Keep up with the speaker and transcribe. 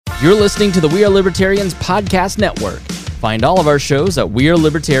You're listening to the We Are Libertarians Podcast Network. Find all of our shows at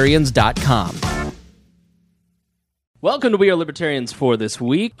wearelibertarians.com. Welcome to We Are Libertarians for this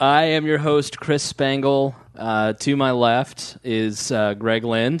week. I am your host, Chris Spangle. To my left is Greg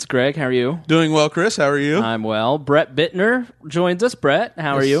Lenz. Greg, how are you? Doing well, Chris. How are you? I'm well. Brett Bittner joins us. Brett,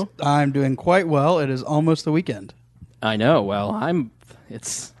 how are you? I'm doing quite well. It is almost the weekend. I know. Well, I'm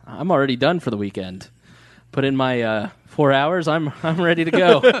already done for the weekend. Put in my 4 hours. I'm ready to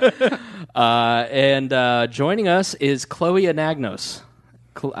go. And joining us is Chloe Anagnos.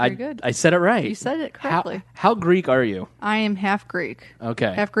 Very good. I said it right. You said it correctly. How Greek are you? I am half Greek.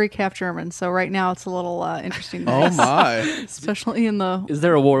 Okay. Half Greek, half German. So right now it's a little interesting. Oh, my. Especially in the... Is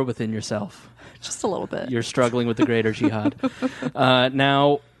there a war within yourself? Just a little bit. You're struggling with the greater jihad.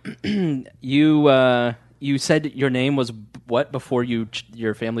 Now, you said your name was what before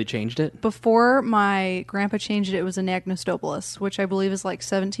your family changed it? Before my grandpa changed it, it was Anagnostopoulos, which I believe is like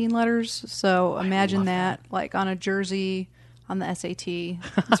 17 letters. So imagine that, like on a jersey... on the SAT.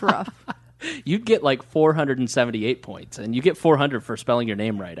 It's rough. You'd get like 478 points, and you get 400 for spelling your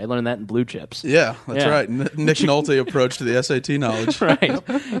name right. I learned that in Blue Chips. Yeah, that's right. Nick Nolte approach to the SAT knowledge. Right.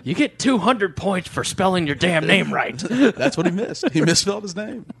 You get 200 points for spelling your damn name right. That's what he missed. He misspelled his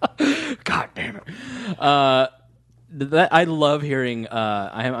name. God damn it. I love hearing,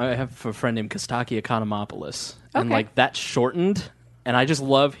 I have a friend named Kostaki Economopoulos, and like that's shortened. And I just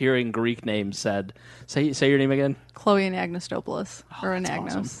love hearing Greek names said. Say your name again. Chloe Anagnostopoulos. Or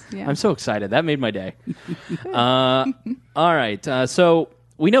Anagnos. Awesome. Yeah. I'm so excited. That made my day. All right. So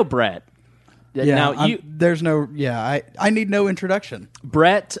we know Brett. Yeah, now I need no introduction.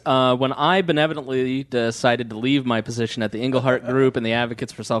 Brett, when I benevolently decided to leave my position at the Englehart Group and the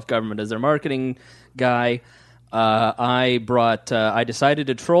Advocates for Self-Government as their marketing guy, I decided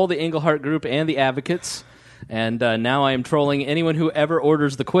to troll the Englehart Group and the Advocates. And now I am trolling anyone who ever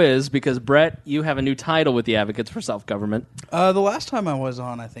orders the quiz because, Brett, you have a new title with the Advocates for Self-Government. The last time I was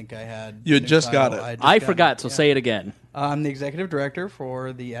on, I think I had... You had just got it. I forgot, so say it again. I'm the executive director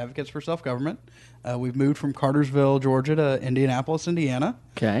for the Advocates for Self-Government. We've moved from Cartersville, Georgia to Indianapolis, Indiana.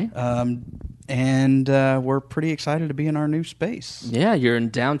 Okay. And we're pretty excited to be in our new space. Yeah, you're in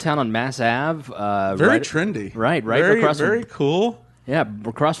downtown on Mass Ave. Very trendy. Right. Very cool. Yeah,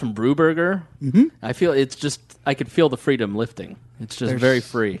 across from Brewburger. Mm-hmm. I feel I could feel the freedom lifting. It's just very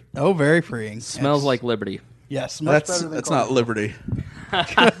free. Oh, very freeing. Smells like liberty. Yes, much better than That's Cartersville. not liberty.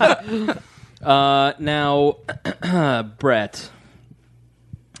 Now, Brett,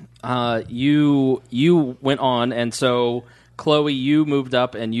 you went on, and so, Chloe, you moved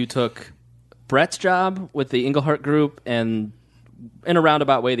up and you took Brett's job with the Englehart Group and... in a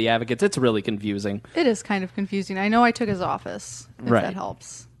roundabout way, the Advocates. It's really confusing. It is kind of confusing. I know I took his office, if that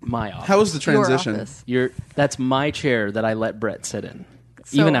helps. My office. How was the transition? Your office. That's my chair that I let Brett sit in,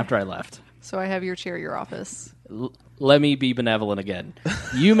 So- even after I left. So I have your chair, your office. Let me be benevolent again.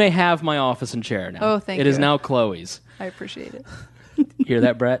 You may have my office and chair now. Oh, thank It is you. now Chloe's. I appreciate it. Hear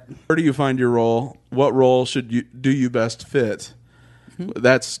that, Brett? Where do you find your role? What role do you best fit?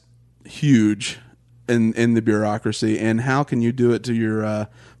 That's huge in the bureaucracy. And how can you do it to your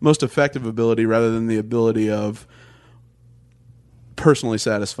most effective ability rather than the ability of personally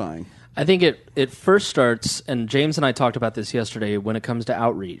satisfying? I think it first starts, and James and I talked about this yesterday when it comes to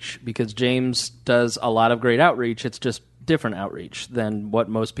outreach, because James does a lot of great outreach. It's just different outreach than what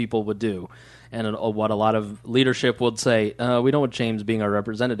most people would do, and what a lot of leadership would say, we don't want James being our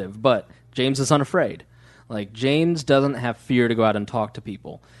representative, but James is unafraid. Like, James doesn't have fear to go out and talk to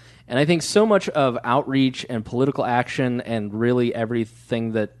people. And I think so much of outreach and political action and really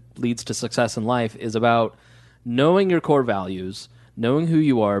everything that leads to success in life is about knowing your core values, knowing who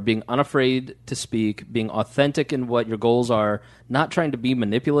you are, being unafraid to speak, being authentic in what your goals are, not trying to be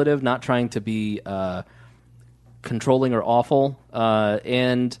manipulative, not trying to be controlling or awful,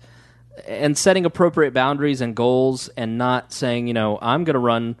 and setting appropriate boundaries and goals, and not saying, I'm going to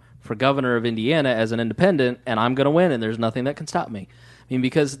run for governor of Indiana as an independent, and I'm going to win, and there's nothing that can stop me. I mean,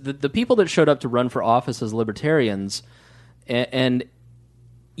 because the people that showed up to run for office as libertarians, and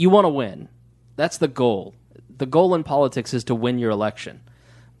you want to win. That's the goal. The goal in politics is to win your election.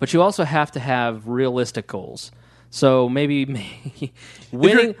 But you also have to have realistic goals. So maybe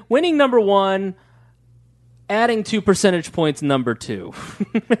winning number one, adding 2 percentage points number two.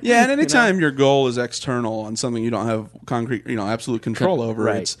 Yeah, and anytime your goal is external on something you don't have concrete, absolute control over,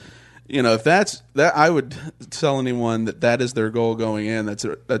 right. It's if that's that, I would tell anyone that is their goal going in. That's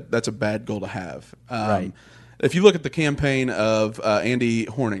a bad goal to have. Right. If you look at the campaign of Andy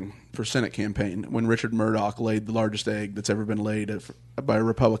Horning for Senate campaign, when Richard Murdoch laid the largest egg that's ever been laid by a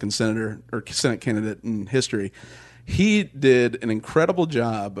Republican senator or Senate candidate in history, he did an incredible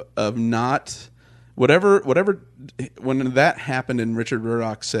job of not whatever when that happened, and Richard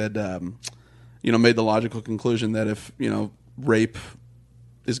Murdoch said, made the logical conclusion that if rape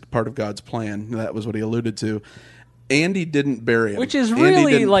is part of God's plan, that was what he alluded to. Andy didn't bury him, which is Andy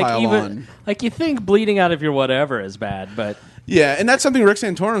really didn't like pile even on. like you think bleeding out of your whatever is bad, but Yeah, and that's something Rick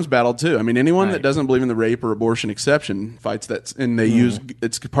Santorum's battled too. I mean, anyone Right. that doesn't believe in the rape or abortion exception fights that, and they use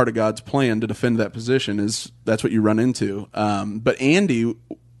it's part of God's plan to defend that position. That's what you run into. But Andy,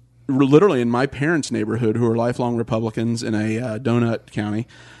 literally in my parents' neighborhood, who are lifelong Republicans in a donut county,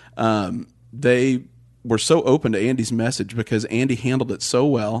 they were so open to Andy's message because Andy handled it so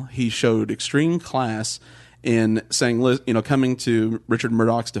well. He showed extreme class in saying, coming to Richard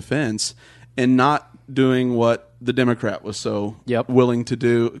Murdoch's defense and not doing what the Democrat was so willing to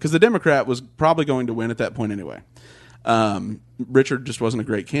do, because the Democrat was probably going to win at that point anyway. Richard just wasn't a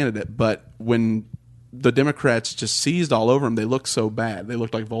great candidate, but when the Democrats just seized all over him, they looked so bad. They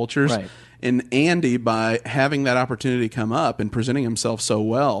looked like vultures. Right. And Andy, by having that opportunity come up and presenting himself so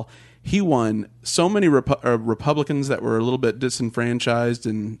well, he won so many Republicans that were a little bit disenfranchised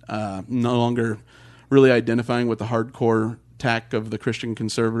and no longer really identifying with the hardcore tack of the Christian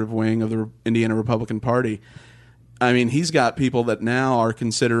conservative wing of the Indiana Republican Party. I mean, he's got people that now are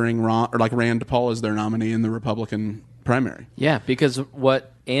considering Rand Paul as their nominee in the Republican primary. yeah, because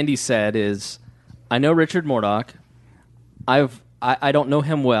what Andy said is, I know Richard Murdoch. I don't know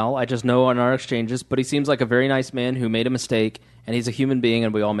him well. I just know on our exchanges, but he seems like a very nice man who made a mistake, and he's a human being,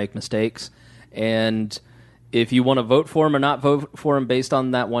 and we all make mistakes. And if you want to vote for him or not vote for him based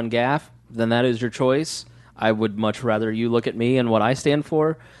on that one gaffe, then that is your choice. I would much rather you look at me and what I stand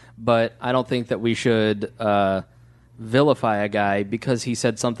for, but I don't think that we should vilify a guy because he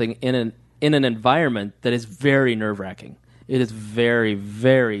said something in an environment that is very nerve-wracking. It is very,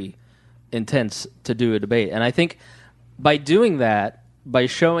 very intense to do a debate. And I think by doing that, by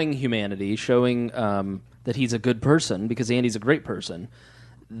showing humanity, showing that he's a good person, because Andy's a great person,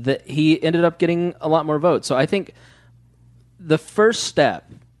 that he ended up getting a lot more votes. So I think the first step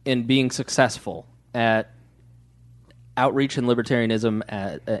in being successful at outreach and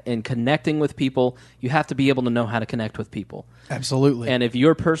libertarianism, in connecting with people, you have to be able to know how to connect with people. Absolutely. And if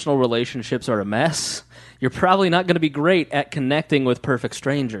your personal relationships are a mess, you're probably not going to be great at connecting with perfect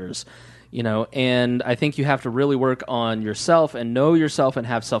strangers. And I think you have to really work on yourself and know yourself and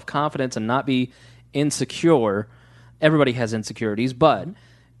have self-confidence and not be insecure. Everybody has insecurities, but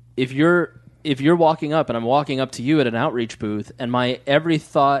if you're walking up and I'm walking up to you at an outreach booth and my every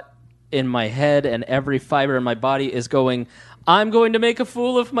thought in my head and every fiber in my body is going, I'm going to make a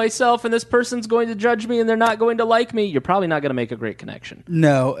fool of myself and this person's going to judge me and they're not going to like me, you're probably not going to make a great connection.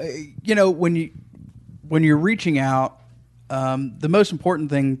 No, when you're reaching out, the most important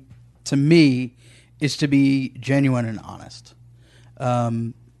thing to me is to be genuine and honest.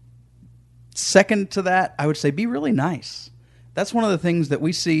 Second to that, I would say be really nice. That's one of the things that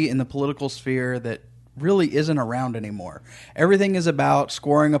we see in the political sphere that really isn't around anymore. Everything is about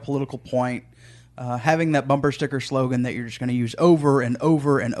scoring a political point, having that bumper sticker slogan that you're just going to use over and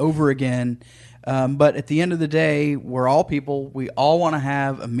over and over again. But at the end of the day, we're all people. We all want to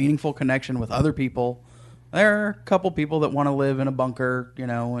have a meaningful connection with other people. There are a couple people that want to live in a bunker, in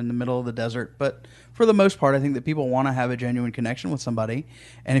the middle of the desert. But for the most part, I think that people want to have a genuine connection with somebody.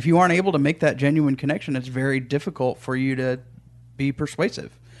 And if you aren't able to make that genuine connection, it's very difficult for you to be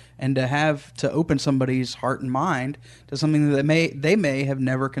persuasive and to open somebody's heart and mind to something that they may have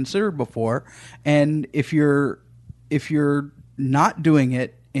never considered before. And if you're not doing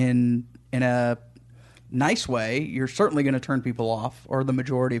it in a nice way, you're certainly going to turn people off, or the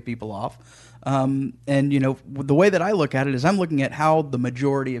majority of people off. And the way that I look at it is I'm looking at how the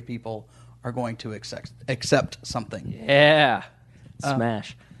majority of people are going to accept something. Yeah.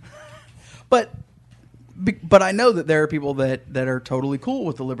 Smash. But I know that there are people that are totally cool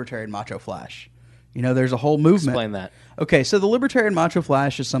with the Libertarian Macho Flash. There's a whole movement. Explain that. Okay, so the Libertarian Macho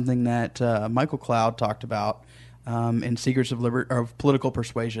Flash is something that Michael Cloud talked about in Secrets of Political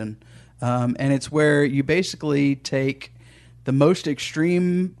Persuasion. And it's where you basically take the most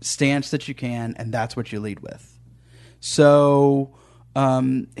extreme stance that you can, and that's what you lead with. So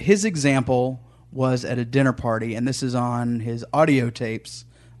his example was at a dinner party, and this is on his audio tapes,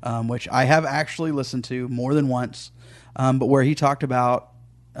 which I have actually listened to more than once, but where he talked about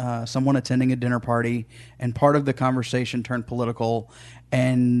someone attending a dinner party, and part of the conversation turned political,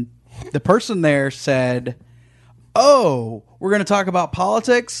 and the person there said, "Oh, we're going to talk about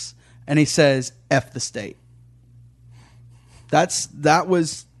politics?" And he says, "F the state." That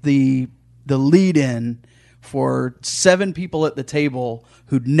was the lead-in for 7 people at the table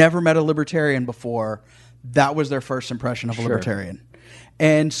who'd never met a libertarian before. that was their first impression of a libertarian.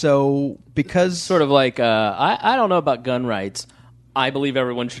 And so because... Sort of like, I don't know about gun rights. I believe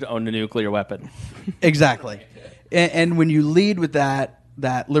everyone should own a nuclear weapon. Exactly. And when you lead with that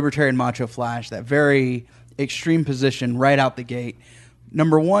libertarian macho flash, that very extreme position right out the gate,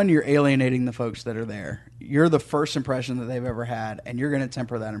 number one, you're alienating the folks that are there. You're the first impression that they've ever had, and you're going to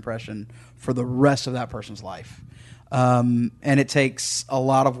temper that impression for the rest of that person's life. And it takes a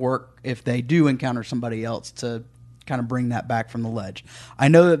lot of work if they do encounter somebody else to kind of bring that back from the ledge. I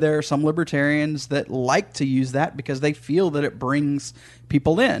know that there are some libertarians that like to use that because they feel that it brings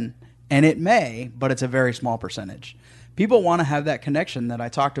people in, and it may, but it's a very small percentage. People want to have that connection that I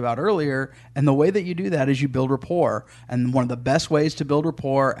talked about earlier, and the way that you do that is you build rapport. And one of the best ways to build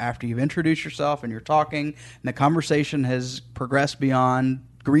rapport after you've introduced yourself and you're talking and the conversation has progressed beyond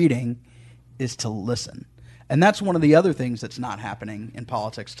greeting is to listen. And that's one of the other things that's not happening in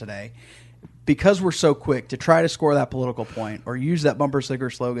politics today. Because we're so quick to try to score that political point or use that bumper sticker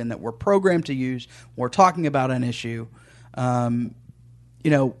slogan that we're programmed to use when we're talking about an issue,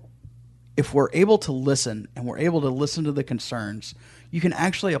 if we're able to listen and we're able to listen to the concerns, you can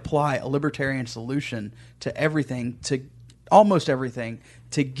actually apply a libertarian solution to everything, to almost everything,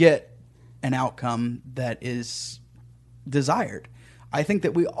 to get an outcome that is desired. I think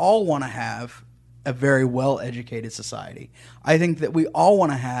that we all want to have a very well-educated society. I think that we all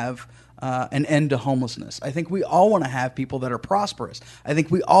want to have an end to homelessness. I think we all want to have people that are prosperous. I think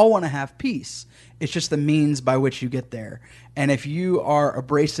we all want to have peace. It's just the means by which you get there. And if you are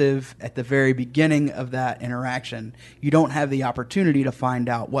abrasive at the very beginning of that interaction, you don't have the opportunity to find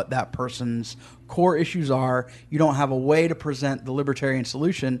out what that person's core issues are. You don't have a way to present the libertarian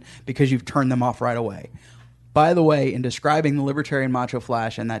solution because you've turned them off right away. By the way, in describing the libertarian macho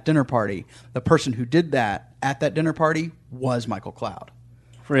flash and that dinner party, the person who did that at that dinner party was Michael Cloud.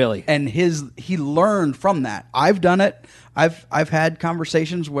 Really? And he learned from that. I've done it. I've had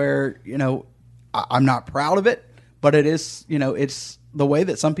conversations where, I'm not proud of it, but it is, it's the way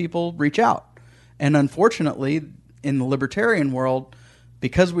that some people reach out. And unfortunately, in the libertarian world,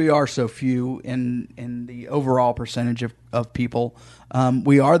 because we are so few in the overall percentage of people,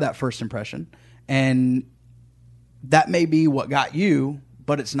 we are that first impression. And that may be what got you,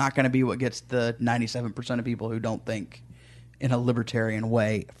 but it's not going to be what gets the 97% of people who don't think in a libertarian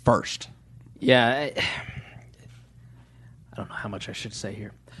way first. Yeah. I don't know how much I should say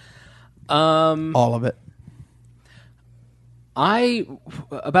here. All of it.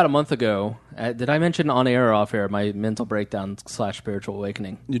 About a month ago, did I mention on air or off air my mental breakdown / spiritual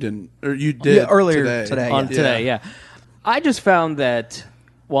awakening? You didn't, or you did earlier today. Today, yeah. I just found that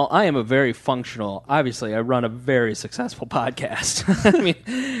while I am a very functional, obviously I run a very successful podcast. I mean,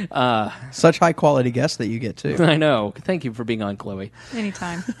 such high quality guests that you get too. I know. Thank you for being on, Chloe.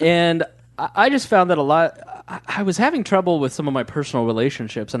 Anytime. And I just found that a lot. I was having trouble with some of my personal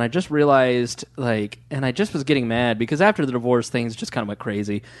relationships, and I just realized, and I just was getting mad because after the divorce, things just kind of went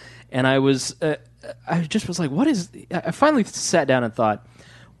crazy, and I just was like, what is? I finally sat down and thought,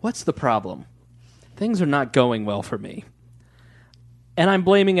 what's the problem? Things are not going well for me, and I'm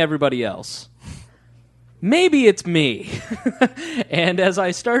blaming everybody else. Maybe it's me. And as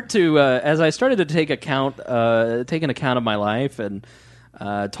I started to take account of my life and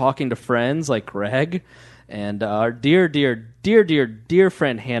talking to friends like Greg and our dear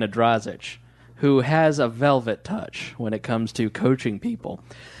friend Hannah Drozic, who has a velvet touch when it comes to coaching people,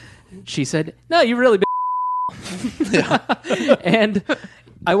 she said, "No, you really." And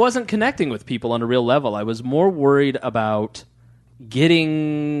I wasn't connecting with people on a real level. I was more worried about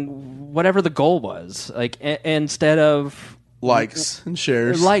getting whatever the goal was, instead of likes and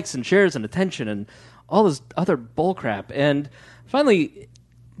shares and attention and all this other bull crap. And finally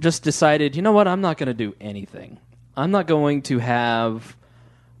just decided, you know what, I'm not going to do anything. I'm not going to have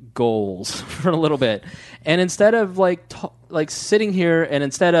goals for a little bit. And instead of sitting here and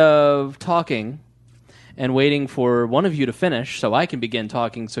instead of talking and waiting for one of you to finish so I can begin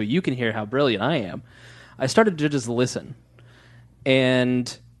talking so you can hear how brilliant I am, I started to just listen.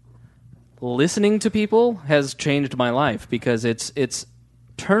 And listening to people has changed my life because it's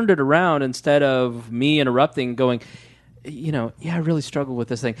turned it around. Instead of me interrupting, going, I really struggle with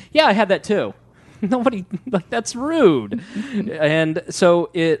this thing. Yeah, I had that too. Nobody, that's rude. And so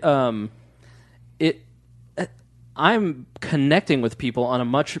I'm connecting with people on a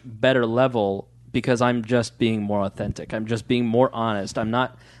much better level because I'm just being more authentic. I'm just being more honest. I'm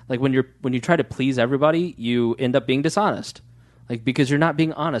not when you try to please everybody, you end up being dishonest. Because you're not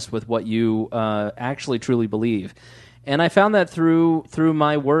being honest with what you actually truly believe. And I found that through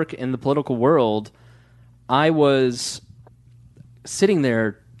my work in the political world, I was sitting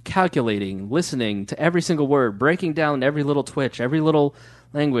there calculating, listening to every single word, breaking down every little twitch, every little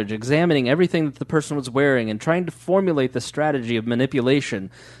language, examining everything that the person was wearing, and trying to formulate the strategy of manipulation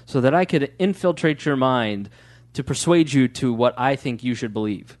so that I could infiltrate your mind to persuade you to what I think you should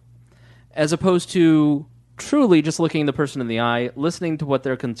believe. As opposed to truly just looking the person in the eye, listening to what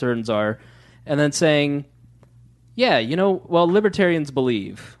their concerns are, and then saying, yeah, libertarians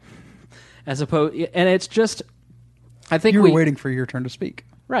believe. And it's just, I think you were waiting for your turn to speak.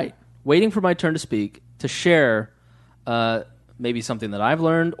 Right. Waiting for my turn to speak, to share maybe something that I've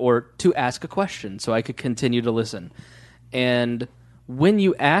learned, or to ask a question so I could continue to listen. And when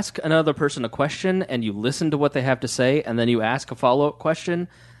you ask another person a question and you listen to what they have to say and then you ask a follow-up question,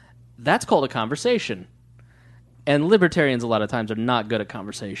 that's called a conversation. And libertarians a lot of times are not good at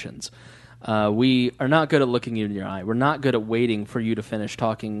conversations. We are not good at looking you in your eye. We're not good at waiting for you to finish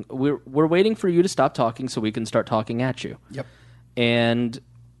talking. We're waiting for you to stop talking so we can start talking at you. Yep. And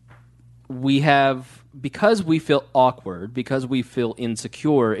we have, because we feel awkward, because we feel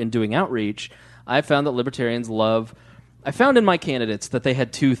insecure in doing outreach, I found that libertarians I found in my candidates that they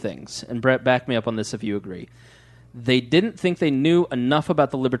had two things, and Brett, back me up on this if you agree. They didn't think they knew enough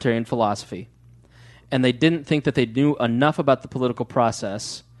about the libertarian philosophy, and they didn't think that they knew enough about the political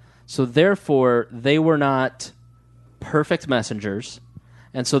process, so therefore they were not perfect messengers,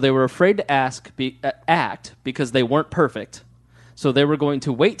 and so they were afraid to act because they weren't perfect, so they were going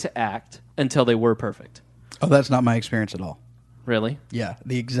to wait to act until they were perfect. Oh, that's not my experience at all. Really? Yeah,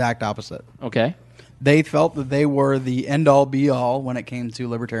 the exact opposite. Okay. They felt that they were the end-all, be-all when it came to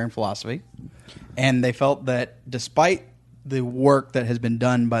libertarian philosophy, and they felt that despite the work that has been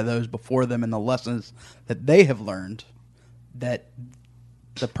done by those before them and the lessons that they have learned, that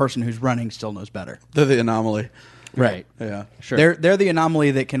the person who's running still knows better. They're the anomaly. Right. Yeah. Sure. They're the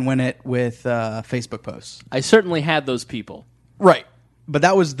anomaly that can win it with Facebook posts. I certainly had those people. Right. But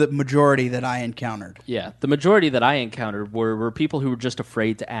that was the majority that I encountered. Yeah. The majority that I encountered were people who were just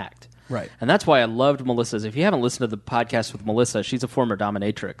afraid to act. Right. And that's why I loved Melissa's. If you haven't listened to the podcast with Melissa, she's a former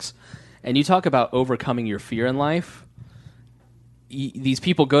dominatrix. And you talk about overcoming your fear in life. These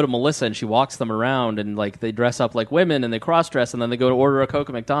people go to Melissa and she walks them around and they dress up like women and they cross-dress and then they go to order a Coke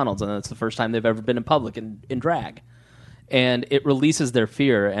at McDonald's and that's the first time they've ever been in public in drag. And it releases their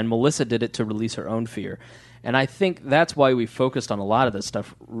fear, and Melissa did it to release her own fear. And I think that's why we focused on a lot of this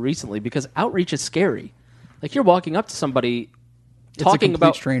stuff recently, because outreach is scary. Like, you're walking up to somebody talking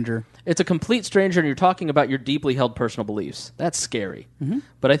about... stranger. It's a complete stranger, and you're talking about your deeply held personal beliefs. That's scary. Mm-hmm.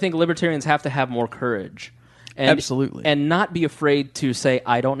 But I think libertarians have to have more courage. Absolutely. And not be afraid to say,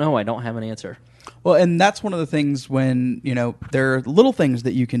 I don't know, I don't have an answer. Well, and that's one of the things when, there are little things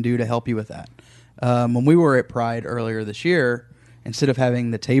that you can do to help you with that. When we were at Pride earlier this year, instead of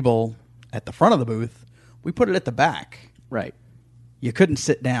having the table at the front of the booth, we put it at the back. Right. You couldn't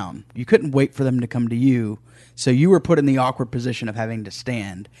sit down. You couldn't wait for them to come to you. So you were put in the awkward position of having to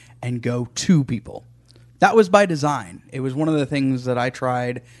stand and go to people. That was by design. It was one of the things that I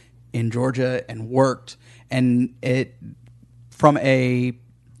tried in Georgia and worked. And it, from a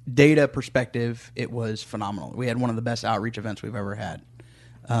data perspective, it was phenomenal. We had one of the best outreach events we've ever had.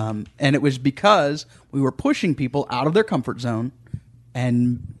 And it was because we were pushing people out of their comfort zone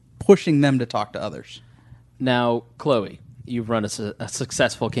and pushing them to talk to others. Now, Chloe, you've run a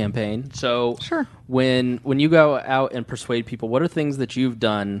successful campaign. So Sure. When you go out and persuade people, what are things that you've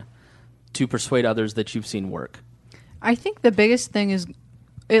done to persuade others that you've seen work? I think the biggest thing is,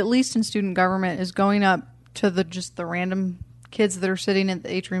 at least in student government, is going up to the random kids that are sitting at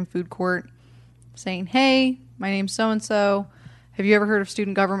the atrium food court saying, hey, my name's so-and-so. Have you ever heard of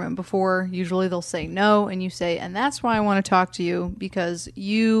student government before? Usually they'll say no, and you say, and that's why I want to talk to you, because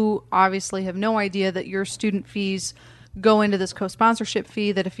you obviously have no idea that your student fees go into this co-sponsorship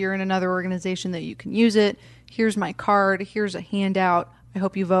fee, that if you're in another organization that you can use it. Here's my card. Here's a handout. I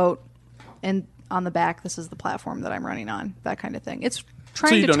hope you vote. And on the back, this is the platform that I'm running on, that kind of thing. It's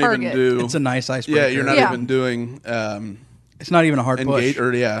trying So you to don't target. even do... It's a nice icebreaker. Yeah, you're not Yeah. even doing... It's not even a hard push.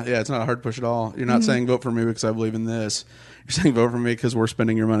 it's not a hard push at all. You're not saying vote for me because I believe in this. You're saying vote for me because we're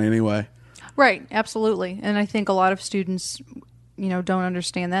spending your money anyway. Right, absolutely. And I think a lot of students, don't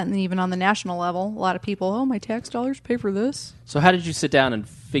understand that. And even on the national level, a lot of people, oh, my tax dollars pay for this. So how did you sit down and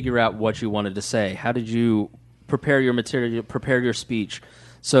figure out what you wanted to say? How did you prepare your material, prepare your speech?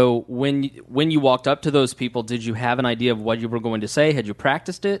 So when you walked up to those people, did you have an idea of what you were going to say? Had you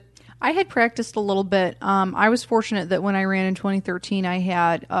practiced it? I had practiced a little bit. I was fortunate that when I ran in 2013, I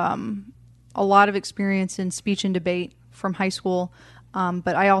had a lot of experience in speech and debate from high school.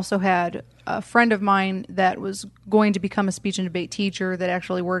 But I also had a friend of mine that was going to become a speech and debate teacher that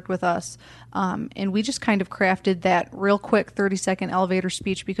actually worked with us. And we just kind of crafted that real quick 30-second elevator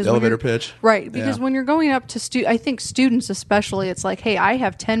speech. Because Elevator pitch. Right. Because Yeah. when you're going up to I think students especially, it's like, hey, I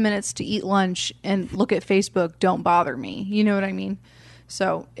have 10 minutes to eat lunch and look at Facebook. Don't bother me. You know what I mean?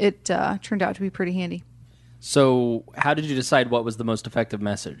 So it turned out to be pretty handy. So, how did you decide what was the most effective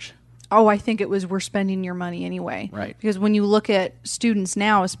message? Oh, I think it was we're spending your money anyway. Right. Because when you look at students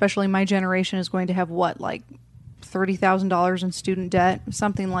now, especially my generation is going to have what, like $30,000 in student debt,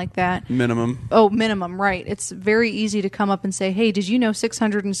 something like that. Minimum. Oh, minimum, right. It's very easy to come up and say, hey, did you know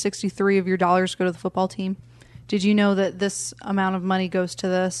 663 of your dollars go to the football team? Did you know that this amount of money goes to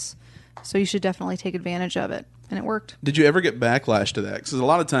this? So you should definitely take advantage of it. And it worked. Did you ever get backlash to that? Because a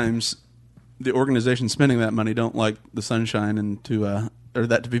lot of times the organization spending that money don't like the sunshine and or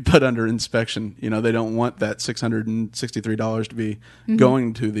that to be put under inspection. You know, they don't want that $663 to be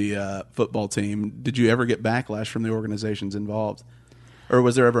going to the football team. Did you ever get backlash from the organizations involved? Or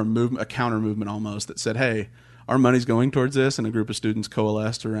was there ever a counter movement almost that said, hey, our money's going towards this, and a group of students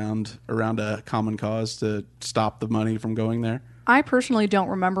coalesced around a common cause to stop the money from going there? I personally don't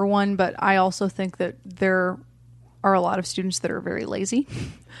remember one, but I also think that there are a lot of students that are very lazy.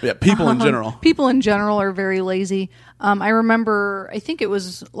 Yeah, people in general. People in general are very lazy. I remember, I think it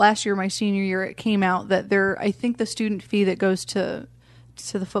was last year, my senior year, it came out that I think the student fee that goes to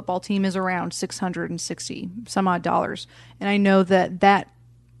the football team is around $660 some odd dollars. And I know that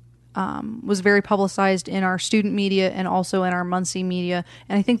was very publicized in our student media and also in our Muncie media.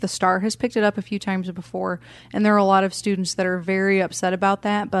 And I think the Star has picked it up a few times before. And there are a lot of students that are very upset about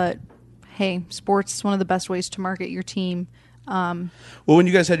that, but hey, sports is one of the best ways to market your team. Well, when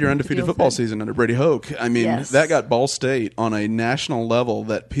you guys had your undefeated deal with football it. season under Brady Hoke, I mean, Yes. that got Ball State on a national level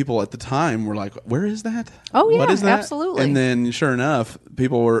that people at the time were like, where is that? Oh, yeah, what is that? absolutely. And then, sure enough,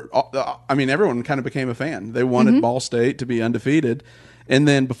 people were, everyone kind of became a fan. They wanted Mm-hmm. Ball State to be undefeated. And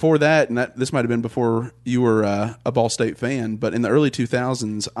then before that, and this might have been before you were a Ball State fan, but in the early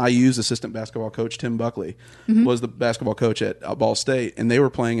 2000s, IU's assistant basketball coach, Tim Buckley, was the basketball coach at Ball State, and they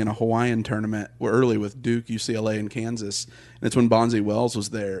were playing in a Hawaiian tournament early with Duke, UCLA, and Kansas. And it's when Bonzi Wells was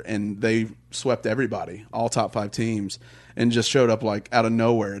there, and they swept everybody, all top 5 teams, and just showed up like out of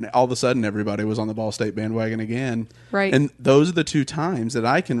nowhere. And all of a sudden, everybody was on the Ball State bandwagon again. Right. And those are the 2 times that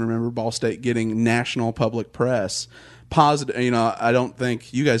I can remember Ball State getting national public press. Positive, I don't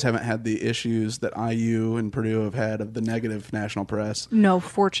think you guys haven't had the issues that IU and Purdue have had of the negative national press, No,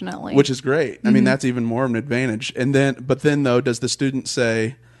 fortunately. which is great. I mean, that's even more of an advantage. But then though, does the student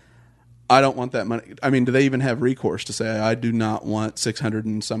say, I don't want that money? I mean, do they even have recourse to say, I do not want 600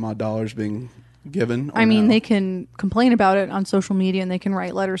 and some odd dollars being given? I mean, no? they can complain about it on social media and they can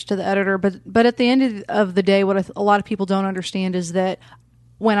write letters to the editor. But at the end of the day, what a lot of people don't understand is that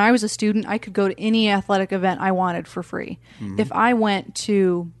when I was a student, I could go to any athletic event I wanted for free. If I went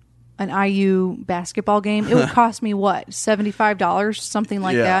to an IU basketball game, it would cost me what, $75, something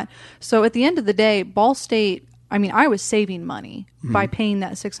like Yeah. that. So at the end of the day, Ball State, I mean, I was saving money by paying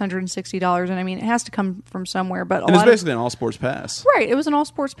that $660, and I mean, it has to come from somewhere. But And it's basically an all sports pass. right, it was an all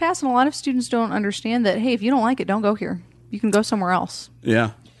sports pass, and a lot of students don't understand that. Hey, if you don't like it, don't go here. You can go somewhere else.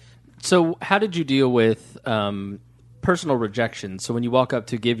 Yeah. So, how did you deal with personal rejection? So, when you walk up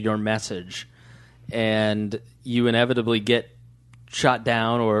to give your message and you inevitably get shot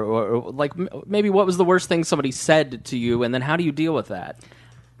down, or like maybe what was the worst thing somebody said to you, and then how do you deal with that?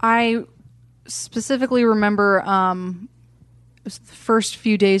 I specifically remember it was the first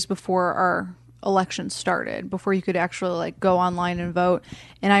few days before our election started, before you could actually like go online and vote.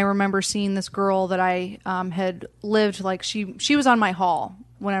 And I remember seeing this girl that I had lived, like she was on my hall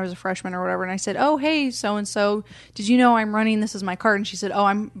when I was a freshman or whatever. And I said, oh, hey, so-and-so, did you know I'm running? This is my card. And she said, oh,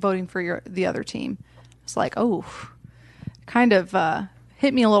 I'm voting for the other team. It's like, oh, kind of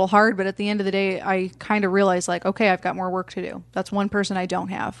hit me a little hard. But at the end of the day, I kind of realized like, okay, I've got more work to do. That's one person I don't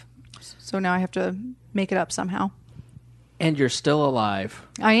have. So now I have to make it up somehow. And you're still alive.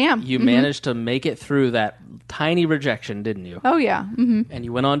 I am. You managed to make it through that tiny rejection, didn't you? Oh, yeah. And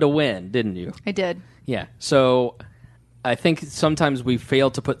you went on to win, didn't you? I did. Yeah. So I think sometimes we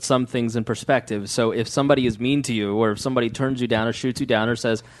fail to put some things in perspective. So if somebody is mean to you, or if somebody turns you down or shoots you down or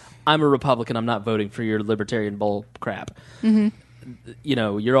says, I'm a Republican, I'm not voting for your libertarian bull crap. You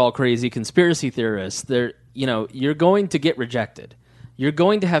know, you're all crazy conspiracy theorists. You're going to get rejected. You're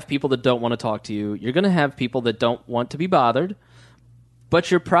going to have people that don't want to talk to you. You're going to have people that don't want to be bothered. But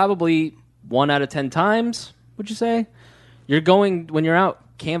you're probably 1 out of 10 times, would you say? When you're out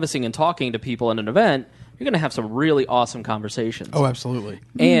canvassing and talking to people at an event, you're going to have some really awesome conversations. Oh, absolutely.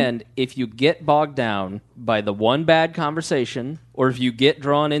 And if you get bogged down by the one bad conversation, or if you get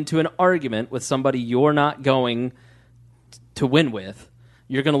drawn into an argument with somebody you're not going to win with,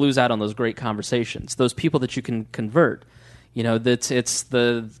 you're going to lose out on those great conversations, those people that you can convert. You know, it's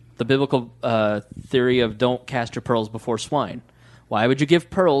the biblical theory of don't cast your pearls before swine. Why would you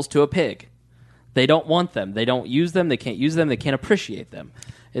give pearls to a pig? They don't want them. They don't use them. They can't use them. They can't appreciate them.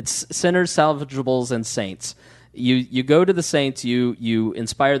 It's sinners, salvageables, and saints. You go to the saints, you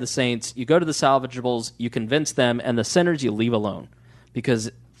inspire the saints. You go to the salvageables, you convince them, and the sinners you leave alone. Because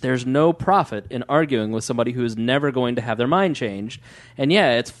there's no profit in arguing with somebody who is never going to have their mind changed. And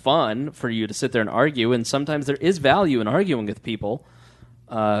yeah, it's fun for you to sit there and argue, and sometimes there is value in arguing with people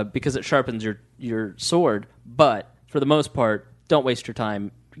because it sharpens your sword. But for the most part, don't waste your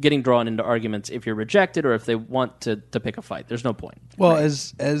time getting drawn into arguments if you're rejected or if they want to pick a fight. There's no point. Well,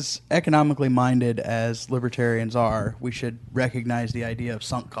 as economically minded as libertarians are, we should recognize the idea of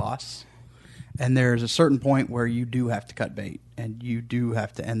sunk costs. And there's a certain point where you do have to cut bait and you do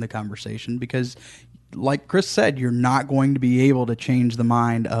have to end the conversation because, like Chris said, you're not going to be able to change the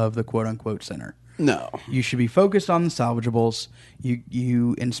mind of the quote-unquote sinner. No. You should be focused on the salvageables.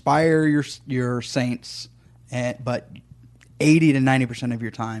 You inspire your saints, but 80 to 90% of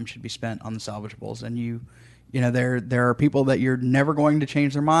your time should be spent on the salvageables. And you know, there are people that you're never going to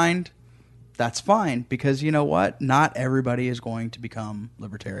change their mind. That's fine, because you know what? Not everybody is going to become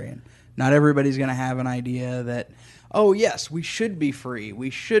libertarian. Not everybody's going to have an idea that, oh yes, we should be free, we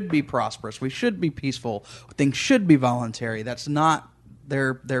should be prosperous, we should be peaceful, things should be voluntary. That's not.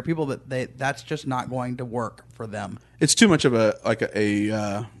 There are people that's just not going to work for them. It's too much of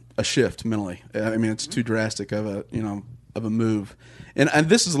a shift mentally. I mean, it's too drastic of a move. And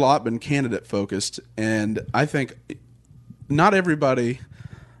this has a lot been candidate focused, and I think not everybody's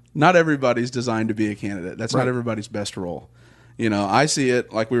designed to be a candidate. That's Right. not everybody's best role. You know, I see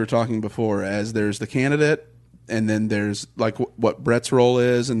it like we were talking before as there's the candidate, and then there's like what Brett's role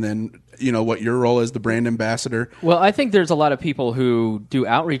is, and then what your role is, the brand ambassador. Well, I think there's a lot of people who do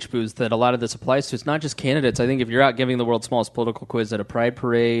outreach booths that a lot of this applies to. It's not just candidates. I think if you're out giving the world's smallest political quiz at a pride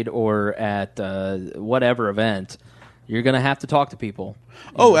parade or at whatever event, you're going to have to talk to people.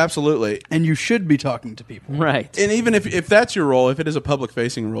 Oh, absolutely. And you should be talking to people. Right. And even if that's your role, if it is a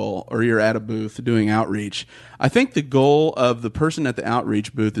public-facing role or you're at a booth doing outreach, I think the goal of the person at the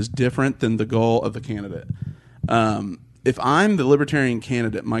outreach booth is different than the goal of the candidate. If I'm the libertarian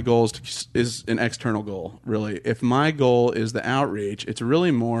candidate, my goal is an external goal, really. If my goal is the outreach, it's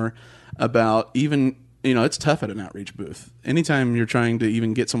really more about it's tough at an outreach booth. Anytime you're trying to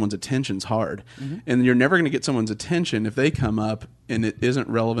even get someone's attention's hard. Mm-hmm. And you're never going to get someone's attention if they come up and it isn't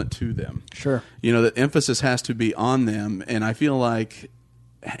relevant to them. Sure. The emphasis has to be on them. And I feel like,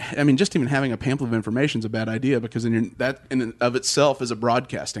 just even having a pamphlet of information is a bad idea, because then that in and of itself is a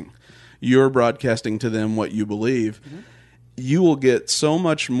broadcasting. You're broadcasting to them what you believe. Mm-hmm. You will get so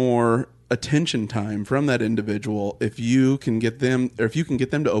much more attention time from that individual if you can get them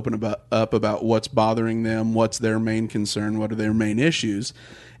to open up about what's bothering them, what's their main concern, what are their main issues.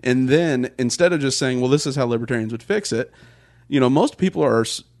 And then instead of just saying, well, this is how libertarians would fix it, most people are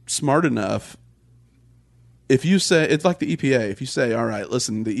smart enough. If you say, it's like the EPA, if you say, all right,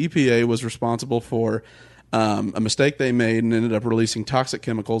 listen, the EPA was responsible for a mistake they made and ended up releasing toxic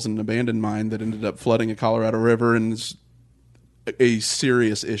chemicals in an abandoned mine that ended up flooding a Colorado River, and it's a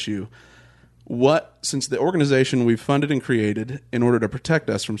serious issue. Since the organization we've funded and created in order to protect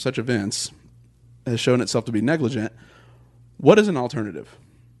us from such events has shown itself to be negligent, what is an alternative?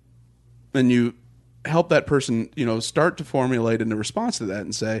 And you help that person, start to formulate in response to that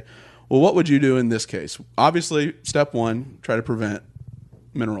and say, well, what would you do in this case? Obviously, step one, try to prevent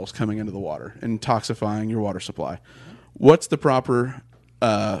minerals coming into the water and toxifying your water supply. What are the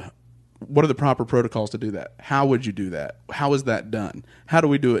proper protocols to do that? How would you do that? How is that done? How do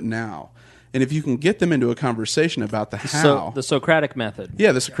we do it now? And if you can get them into a conversation about the how. The Socratic method.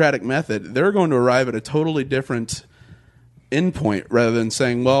 Yeah, the Socratic method. They're going to arrive at a totally different endpoint rather than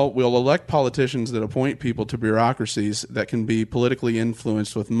saying, well, we'll elect politicians that appoint people to bureaucracies that can be politically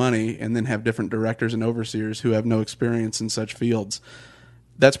influenced with money and then have different directors and overseers who have no experience in such fields.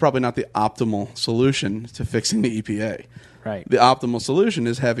 That's probably not the optimal solution to fixing the EPA. Right. The optimal solution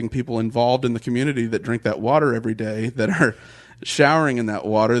is having people involved in the community that drink that water every day, that are showering in that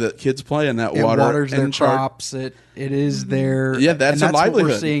water, that kids play in that water. It waters their crops. It is their... Yeah, that's a livelihood.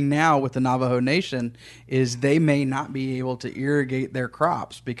 What we're seeing now with the Navajo Nation is they may not be able to irrigate their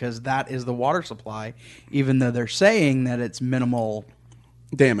crops because that is the water supply, even though they're saying that it's minimal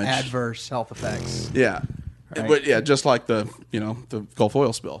damage, adverse health effects. Yeah. Right. But yeah, just like the Gulf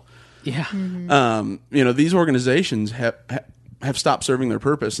oil spill. Yeah. These organizations have stopped serving their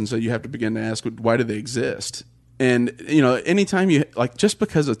purpose, and so you have to begin to ask, why do they exist? And anytime just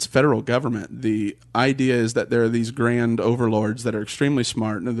because it's federal government, the idea is that there are these grand overlords that are extremely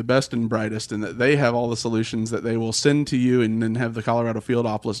smart and are the best and brightest, and that they have all the solutions that they will send to you and then have the Colorado Field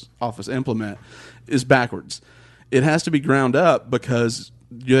Office implement, is backwards. It has to be ground up because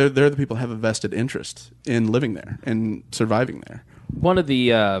they're the people who have a vested interest in living there and surviving there. One of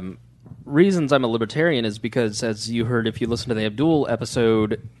the reasons I'm a libertarian is because, as you heard if you listen to the Abdul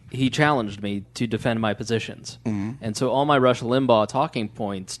episode, he challenged me to defend my positions. Mm-hmm. And so all my Rush Limbaugh talking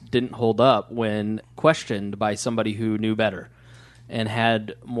points didn't hold up when questioned by somebody who knew better and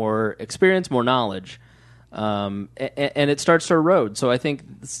had more experience, more knowledge. And it starts to erode. So I think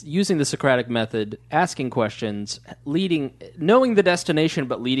using the Socratic method, asking questions, knowing the destination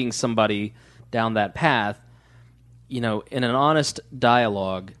but leading somebody down that path, in an honest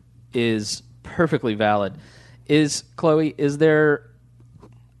dialogue is perfectly valid. Chloe, is there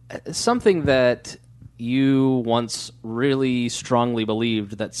something that you once really strongly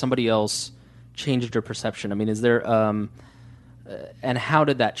believed that somebody else changed your perception? I mean, is there, and how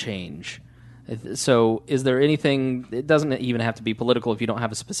did that change? So is there anything, it doesn't even have to be political if you don't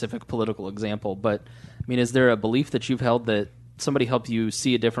have a specific political example, but I mean, is there a belief that you've held that somebody helped you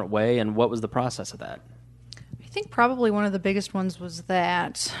see a different way, and what was the process of that? I think probably one of the biggest ones was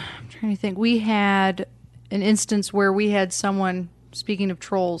that, I'm trying to think, we had an instance where we had someone, speaking of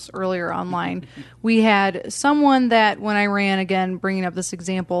trolls earlier online, we had someone that when I ran, again, bringing up this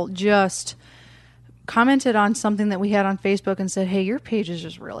example, just commented on something that we had on Facebook and said, hey, your page is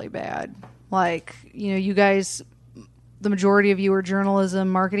just really bad. Like, you guys, the majority of you are journalism,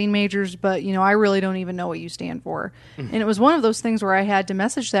 marketing majors, but, I really don't even know what you stand for. And it was one of those things where I had to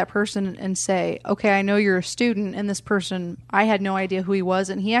message that person and say, okay, I know you're a student, and this person, I had no idea who he was,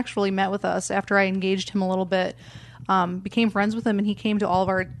 and he actually met with us after I engaged him a little bit, became friends with him, and he came to all of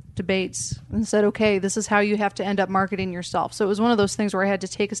our debates and said, okay, this is how you have to end up marketing yourself. So it was one of those things where I had to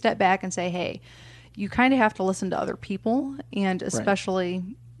take a step back and say, hey, you kind of have to listen to other people, and especially,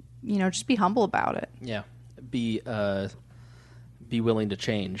 just be humble about it. Yeah. Be willing to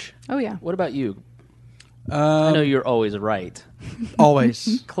change. Oh, yeah. What about you? I know you're always right.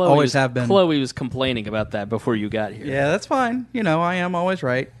 Always. Always have been. Chloe was complaining about that before you got here. Yeah, that's fine. I am always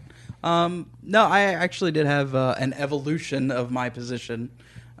right. No, I actually did have an evolution of my position,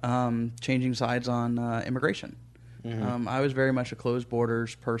 changing sides on immigration. Mm-hmm. I was very much a closed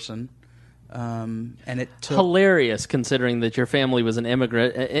borders person. And it took hilarious considering that your family was an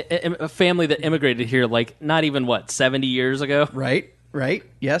immigrant, a family that immigrated here not even 70 years ago. Right.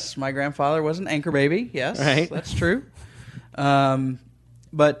 Yes, my grandfather was an anchor baby. Yes, right. That's true. I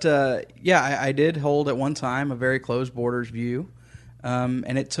did hold at one time a very closed borders view,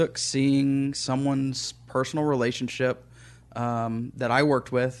 and it took seeing someone's personal relationship that I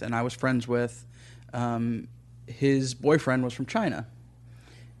worked with and I was friends with. His boyfriend was from China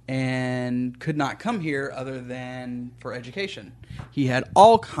and could not come here other than for education. He had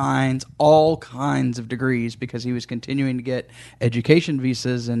all kinds of degrees because he was continuing to get education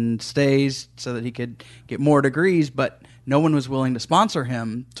visas and stays so that he could get more degrees, but no one was willing to sponsor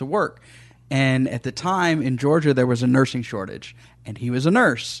him to work. And at the time in Georgia, there was a nursing shortage, and he was a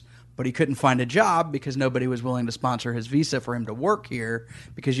nurse. But he couldn't find a job because nobody was willing to sponsor his visa for him to work here,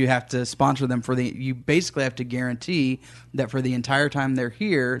 because you have to sponsor them you basically have to guarantee that for the entire time they're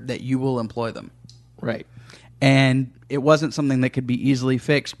here that you will employ them. Right. And it wasn't something that could be easily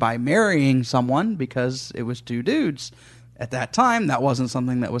fixed by marrying someone because it was two dudes. At that time, that wasn't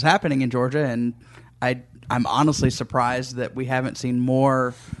something that was happening in Georgia, and I'm honestly surprised that we haven't seen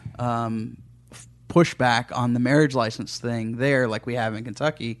more pushback on the marriage license thing there like we have in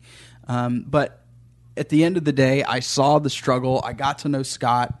Kentucky. But at the end of the day, I saw the struggle. I got to know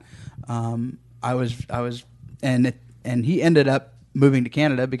Scott. And he ended up moving to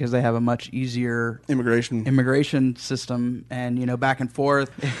Canada because they have a much easier immigration system. And, back and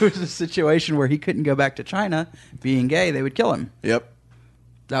forth, it was a situation where he couldn't go back to China. Being gay, they would kill him. Yep.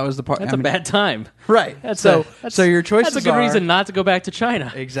 That was the part. That's a bad time. Right. So your choices That's a good reason not to go back to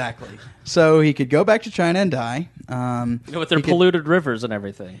China. Exactly. So he could go back to China and die. With their polluted rivers and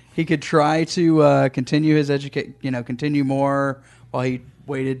everything. He could try to continue his continue more while he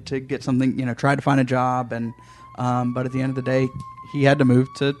waited to get something, try to find a job. And but at the end of the day, he had to move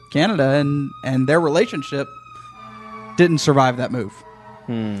to Canada, and their relationship didn't survive that move.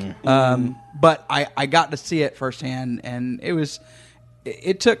 But I got to see it firsthand, and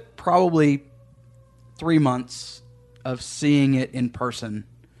it took probably 3 months of seeing it in person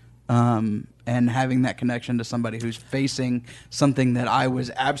and having that connection to somebody who's facing something that I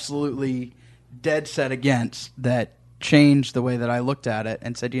was absolutely dead set against, that changed the way that I looked at it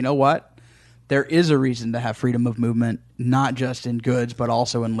and said, you know what? There is a reason to have freedom of movement, not just in goods, but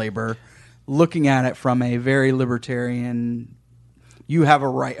also in labor. Looking at it from a very libertarian, you have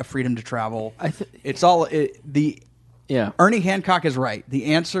a freedom to travel. Ernie Hancock is right. The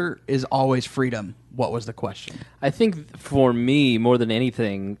answer is always freedom. What was the question? I think for me, more than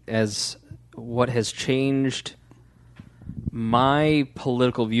anything, as what has changed my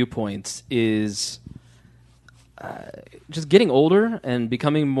political viewpoints is just getting older and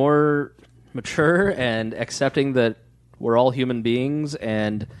becoming more mature and accepting that we're all human beings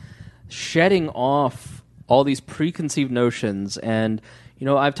and shedding off all these preconceived notions. And, you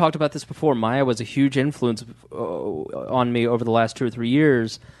know, I've talked about this before. Maya was a huge influence on me over the last 2 or 3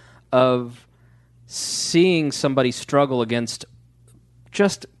 years of seeing somebody struggle against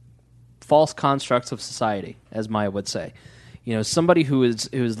just false constructs of society, as Maya would say. You know, somebody who is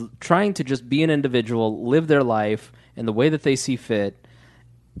trying to just be an individual, live their life in the way that they see fit,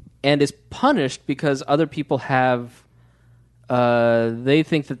 and is punished because other people have they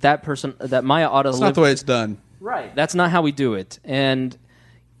think that person, that Maya ought to live. That's not the way it's done. Right. That's not how we do it. And,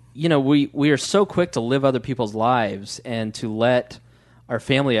 you know, we are so quick to live other people's lives and to let our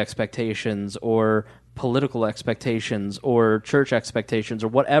family expectations or political expectations or church expectations or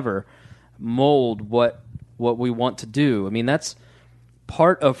whatever mold what we want to do. I mean, that's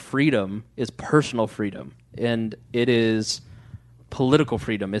part of freedom is personal freedom, and it is political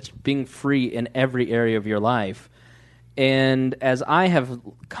freedom. It's being free in every area of your life. And as I have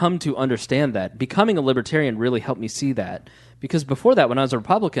come to understand that, becoming a libertarian really helped me see that. Because before that, when I was a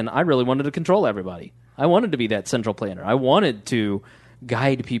Republican, I really wanted to control everybody. I wanted to be that central planner. I wanted to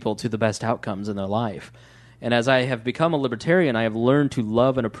guide people to the best outcomes in their life. And as I have become a libertarian, I have learned to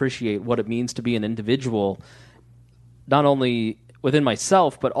love and appreciate what it means to be an individual, not only within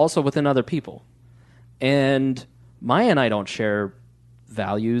myself, but also within other people. And Maya and I don't share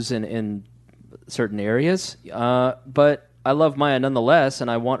values in certain areas, but I love Maya nonetheless,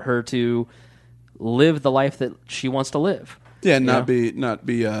 and I want her to live the life that she wants to live. Yeah, and not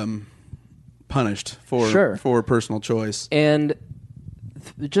be punished for personal choice. And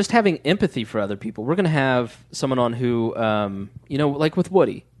just having empathy for other people. We're going to have someone on who, like with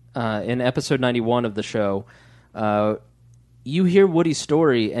Woody, in episode 91 of the show, you hear Woody's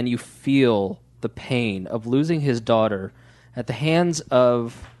story and you feel the pain of losing his daughter at the hands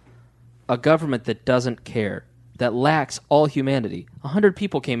of a government that doesn't care, that lacks all humanity. 100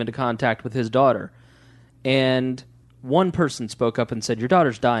 people came into contact with his daughter, and one person spoke up and said, your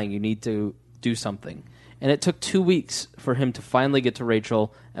daughter's dying, you need to do something. And it took 2 weeks for him to finally get to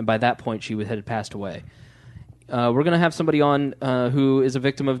Rachel, and by that point she had passed away. We're going to have somebody on who is a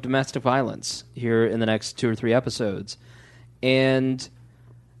victim of domestic violence here in the next 2 or 3 episodes. And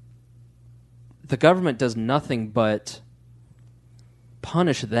the government does nothing but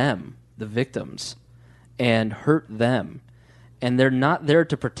punish them, the victims, and hurt them. And they're not there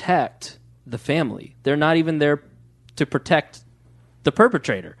to protect the family. They're not even there to protect the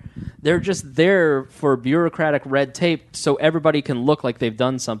perpetrator. They're just there for bureaucratic red tape so everybody can look like they've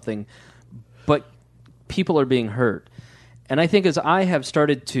done something, but people are being hurt. And I think as I have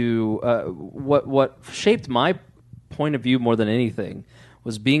started to, what shaped my point of view more than anything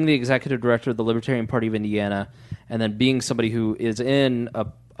was being the executive director of the Libertarian Party of Indiana, and then being somebody who is in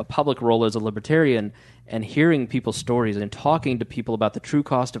a public role as a libertarian and hearing people's stories and talking to people about the true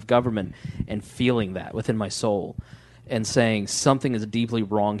cost of government and feeling that within my soul and saying something is deeply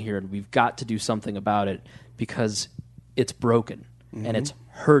wrong here and we've got to do something about it because it's broken and it's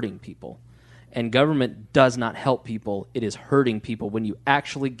hurting people. And government does not help people. It is hurting people when you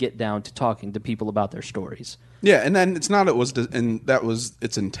actually get down to talking to people about their stories. Yeah, and then and that was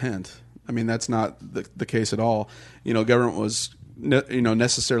its intent. I mean, that's not the case at all. You know, government was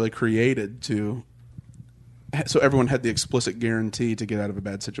necessarily created so everyone had the explicit guarantee to get out of a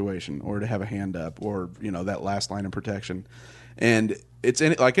bad situation or to have a hand up or, that last line of protection. And it's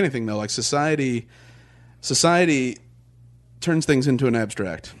like anything, though, like society turns things into an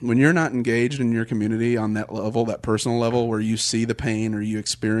abstract. When you're not engaged in your community on that level, that personal level where you see the pain or you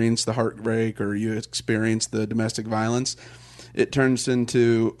experience the heartbreak or you experience the domestic violence, it turns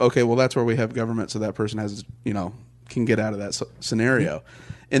into, okay, well, that's where we have government so that person has, can get out of that scenario.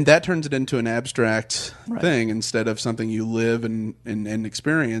 And that turns it into an abstract thing instead of something you live and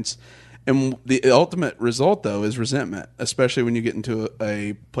experience. And the ultimate result, though, is resentment, especially when you get into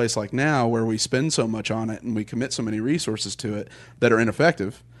a place like now where we spend so much on it and we commit so many resources to it that are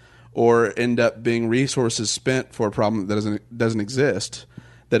ineffective or end up being resources spent for a problem that doesn't exist.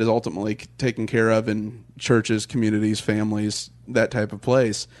 that is ultimately taken care of in churches, communities, families, that type of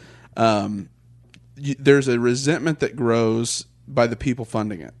place. There's a resentment that grows by the people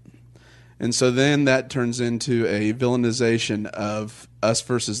funding it. And so then that turns into a villainization of us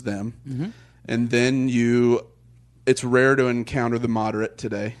versus them. Mm-hmm. And then it's rare to encounter the moderate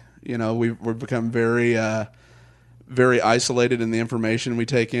today. We've become very very isolated in the information we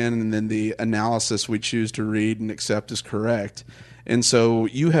take in, and then the analysis we choose to read and accept is correct. And so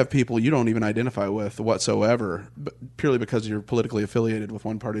you have people you don't even identify with whatsoever, purely because you're politically affiliated with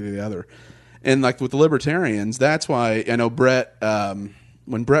one party or the other. And like with the libertarians, that's why I know Brett,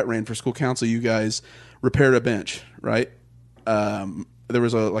 when Brett ran for school council, you guys repaired a bench, right? There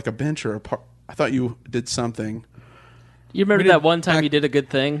was a bench or I thought you did something. You remember that one time you did a good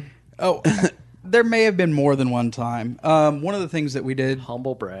thing? Oh, there may have been more than one time. One of the things that we did,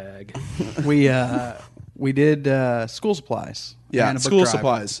 Humble brag. we did school supplies. Yeah, and a book school drive.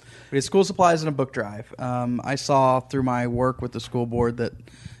 supplies. We did school supplies and a book drive. I saw through my work with the school board that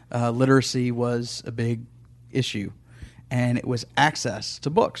literacy was a big issue, and it was access to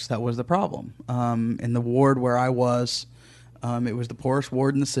books that was the problem. In the ward where I was, it was the poorest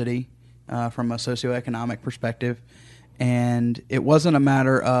ward in the city from a socioeconomic perspective, and it wasn't a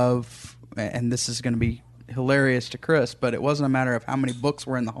matter of, and this is going to be hilarious to Chris, but it wasn't a matter of how many books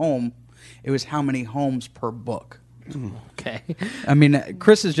were in the home. It was how many homes per book. Okay. I mean,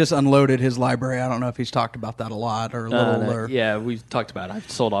 Chris has just unloaded his library. I don't know if he's talked about that a lot or a little. No. Yeah, we've talked about it. I've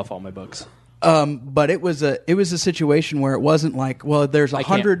sold off all my books. But it was a situation where it wasn't like, well, there's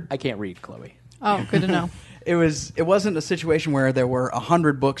 100. I can't read, Chloe. Oh, good to know. It wasn't a situation where there were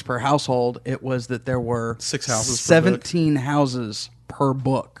 100 books per household. It was that there were 6 houses per 17 houses per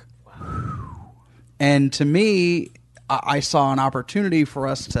book. Wow. And to me, I saw an opportunity for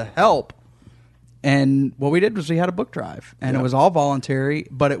us to help. And what we did was we had a book drive, and it was all voluntary,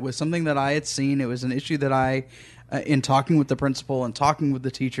 but it was something that I had seen. It was an issue that I, in talking with the principal and talking with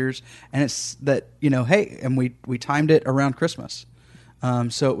the teachers, and it's that, hey, and we timed it around Christmas.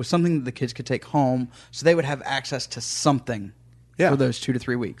 So it was something that the kids could take home, so they would have access to something for those 2 to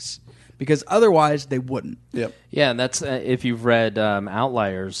 3 weeks, because otherwise they wouldn't. Yep. Yeah, and that's if you've read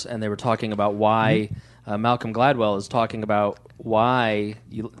Outliers, and they were talking about why Malcolm Gladwell is talking about why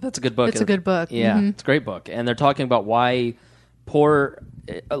that's a good book. It's a good book. Yeah, It's a great book, and they're talking about why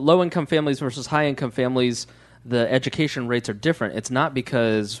low-income families versus high-income families, the education rates are different. It's not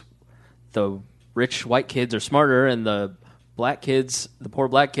because the rich white kids are smarter and the poor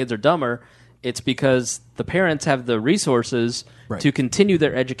black kids are dumber. It's because the parents have the resources to continue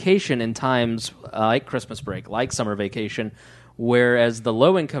their education in times like Christmas break, like summer vacation, whereas the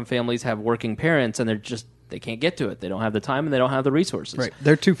low-income families have working parents and they can't get to it. They don't have the time and they don't have the resources. Right.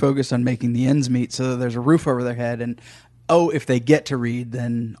 They're too focused on making the ends meet so that there's a roof over their head, and if they get to read,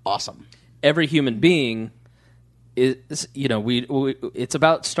 then awesome. Every human being is, it's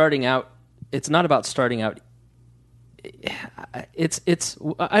about starting out. It's not about starting out. It's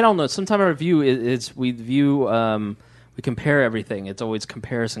I don't know. Sometimes our view is we compare everything. It's always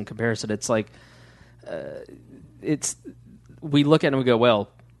comparison. It's like we look at it and we go, well,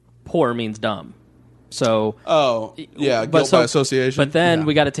 poor means dumb. So guilt by association. But then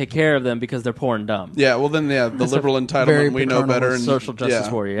we got to take care of them because they're poor and dumb. Yeah, well then the liberal entitlement, we know better, and social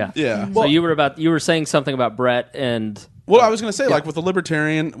justice warrior. Yeah. So you were saying something about Brett and. Well, I was going to say, like with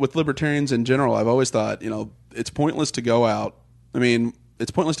libertarians in general, I've always thought, it's pointless to go out. I mean,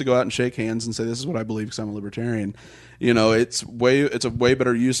 it's pointless to go out and shake hands and say, this is what I believe because I'm a libertarian. It's a way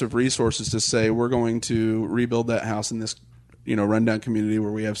better use of resources to say we're going to rebuild that house in this, rundown community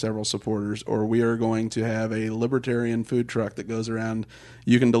where we have several supporters, or we are going to have a libertarian food truck that goes around.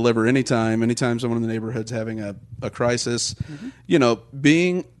 You can deliver anytime someone in the neighborhood's having a crisis.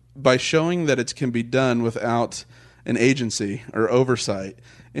 Mm-hmm. By showing that it can be done without an agency or oversight,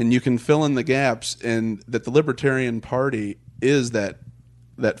 and you can fill in the gaps, and that the Libertarian Party is that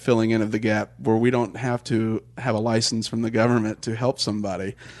filling in of the gap where we don't have to have a license from the government to help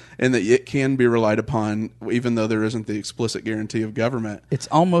somebody, and that it can be relied upon even though there isn't the explicit guarantee of government. It's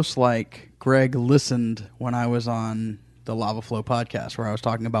almost like Greg listened when I was on the Lava Flow podcast where I was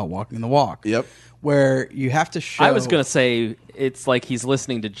talking about walking the walk. Yep. Where you have to show... I was going to say it's like he's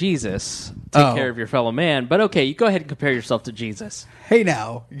listening to Jesus. Take care of your fellow man. But okay, you go ahead and compare yourself to Jesus. Hey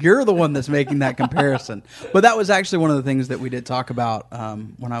now, you're the one that's making that comparison. But that was actually one of the things that we did talk about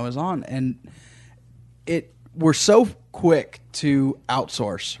when I was on. And we're so quick to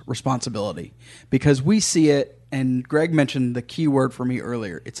outsource responsibility because we see it, and Greg mentioned the key word for me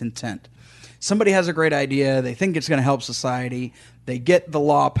earlier, it's intent. Somebody has a great idea, they think it's going to help society, they get the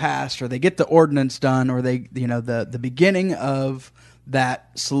law passed or they get the ordinance done, or the beginning of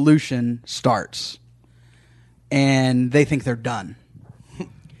that solution starts, and they think they're done.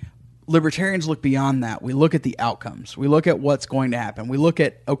 Libertarians look beyond that. We look at the outcomes. We look at what's going to happen. We look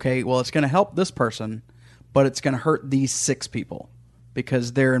at, okay, well, it's going to help this person, but it's going to hurt these 6 people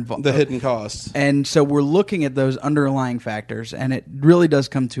because they're involved. The hidden costs. And so we're looking at those underlying factors, and it really does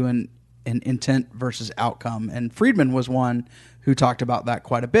come to an intent versus outcome. And Friedman was one who talked about that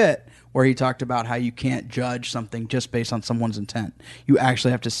quite a bit, where he talked about how you can't judge something just based on someone's intent. You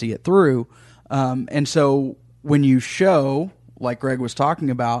actually have to see it through. And so when you show, like Greg was talking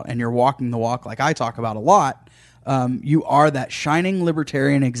about, and you're walking the walk like I talk about a lot, you are that shining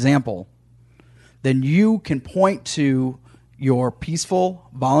libertarian example, then you can point to your peaceful,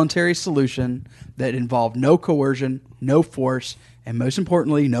 voluntary solution that involved no coercion, no force, and most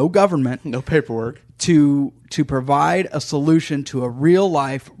importantly, no government. No paperwork. To provide a solution to a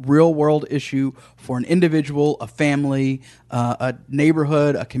real-life, real-world issue for an individual, a family, a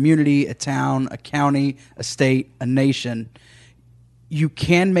neighborhood, a community, a town, a county, a state, a nation. You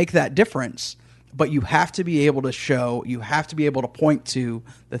can make that difference, but you have to be able to show, you have to be able to point to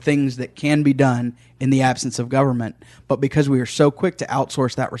the things that can be done in the absence of government. But because we are so quick to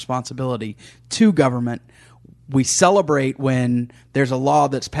outsource that responsibility to government, we celebrate when there's a law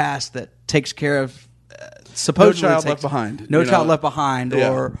that's passed that takes care of supposedly No Child Left Behind. No You know? Child Left Behind,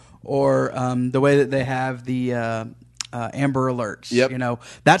 Yeah. or the way that they have the Amber Alerts. Yep. You know,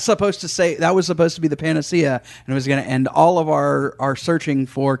 that was supposed to be the panacea, and it was going to end all of our searching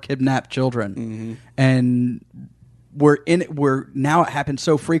for kidnapped children. Mm-hmm. And we're now it happens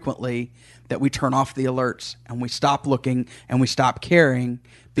so frequently that we turn off the alerts and we stop looking and we stop caring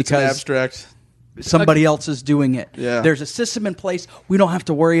It's an because abstract. somebody else is doing it. Yeah. There's a system in place. We don't have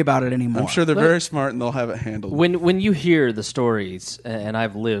to worry about it anymore. I'm sure they're very smart and they'll have it handled. When you hear the stories, and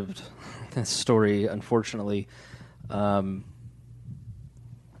I've lived this story, unfortunately, and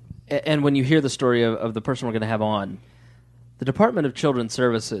when you hear the story of the person we're going to have on, the Department of Children's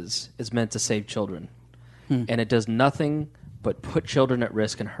Services is meant to save children, and it does nothing but put children at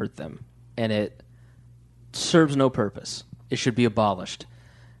risk and hurt them, and it serves no purpose. It should be abolished,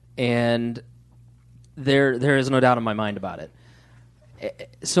 and there is no doubt in my mind about it.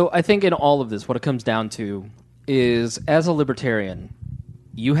 So I think in all of this, what it comes down to is, as a libertarian,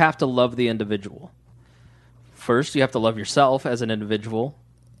 you have to love the individual. First, you have to love yourself as an individual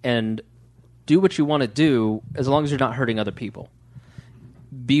and do what you want to do as long as you're not hurting other people.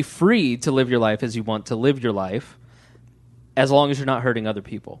 Be free to live your life as you want to live your life as long as you're not hurting other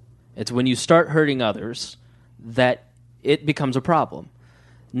people. It's when you start hurting others that it becomes a problem.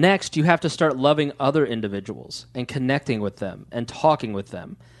 Next, you have to start loving other individuals and connecting with them and talking with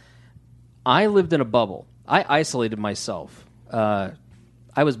them. I lived in a bubble. I isolated myself.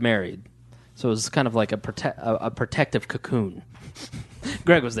 I was married, so it was kind of like a protective cocoon.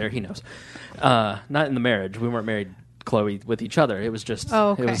 Greg was there; he knows. Not in the marriage. We weren't married, Chloe, with each other. It was just.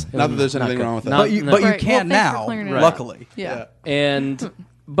 Oh, okay. It was Not that there's anything good. wrong with that. But you Right. can Well, thanks for now, clearing it up. luckily. Yeah.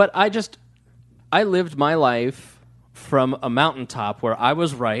 But I lived my life from a mountaintop where I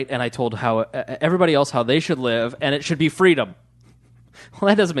was right, and I told how everybody else how they should live, and it should be freedom. Well,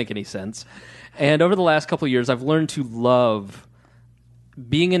 that doesn't make any sense. And over the last couple of years, I've learned to love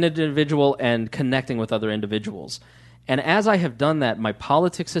being an individual and connecting with other individuals. And as I have done that, my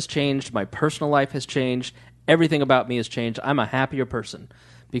politics has changed, my personal life has changed, everything about me has changed. I'm a happier person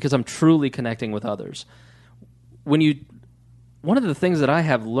because I'm truly connecting with others. One of the things that I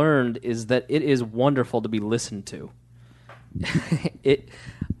have learned is that it is wonderful to be listened to.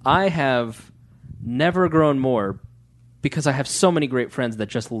 I have never grown more because I have so many great friends that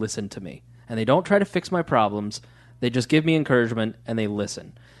just listen to me. And they don't try to fix my problems. They just give me encouragement and they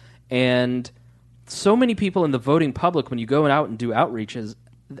listen. And so many people in the voting public, when you go out and do outreaches,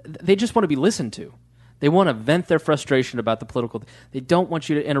 they just want to be listened to. They want to vent their frustration about the political. They don't want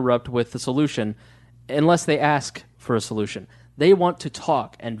you to interrupt with the solution unless they ask for a solution. They want to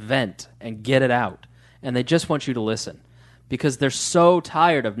talk and vent and get it out. And they just want you to listen because they're so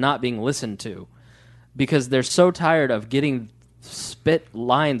tired of not being listened to, because they're so tired of getting spit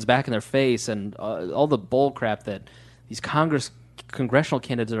lines back in their face and all the bull crap that these congressional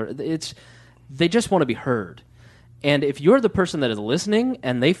candidates are. They just want to be heard. And if you're the person that is listening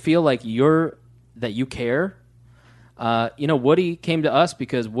and they feel like that you care, Woody came to us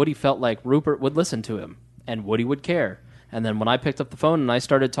because Woody felt like Rupert would listen to him and Woody would care. And then when I picked up the phone and I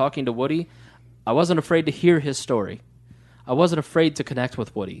started talking to Woody, I wasn't afraid to hear his story. I wasn't afraid to connect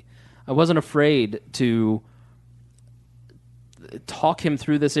with Woody. I wasn't afraid to talk him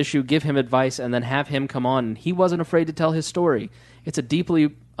through this issue, give him advice, and then have him come on. And he wasn't afraid to tell his story. It's a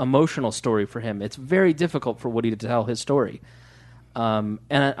deeply emotional story for him. It's very difficult for Woody to tell his story. And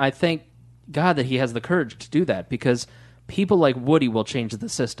I thank God that he has the courage to do that, because people like Woody will change the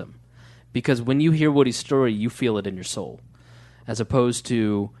system. Because when you hear Woody's story, you feel it in your soul, as opposed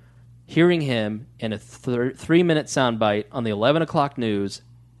to hearing him in a 3-minute soundbite on the 11 o'clock news,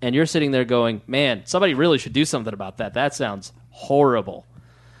 and you're sitting there going, man, somebody really should do something about that. That sounds horrible.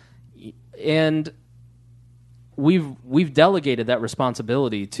 And we've delegated that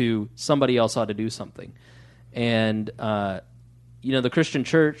responsibility to somebody else ought to do something. And, the Christian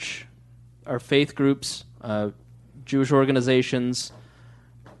church, our faith groups, Jewish organizations,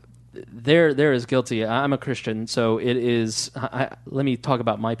 they're as guilty. I'm a Christian, so it is. Let me talk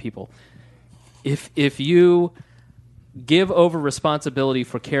about my people. If you give over responsibility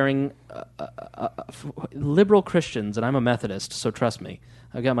for caring, liberal Christians, and I'm a Methodist, so trust me,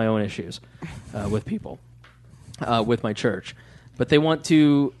 I've got my own issues with people, with my church, but they want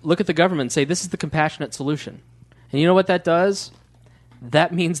to look at the government and say this is the compassionate solution, and you know what that does?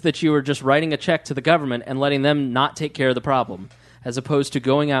 That means that you are just writing a check to the government and letting them not take care of the problem, as opposed to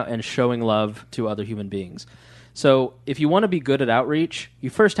going out and showing love to other human beings. So if you want to be good at outreach,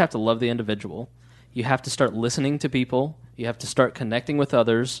 you first have to love the individual. You have to start listening to people. You have to start connecting with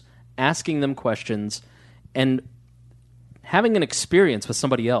others, asking them questions, and having an experience with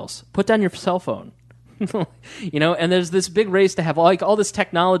somebody else. Put down your cell phone. And there's this big race to have all this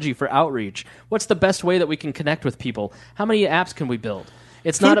technology for outreach. What's the best way that we can connect with people? How many apps can we build?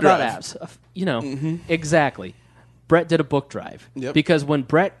 It's Food not about drive. apps. Exactly. Brett did a book drive. Yep. Because when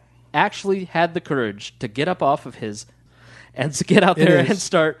Brett actually had the courage to get up off of his and to get out there and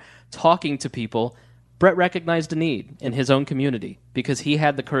start talking to people, Brett recognized a need in his own community because he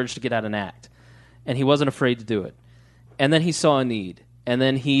had the courage to get out and act. And he wasn't afraid to do it. And then he saw a need. And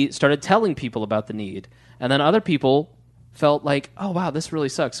then he started telling people about the need. And then other people felt like, oh, wow, this really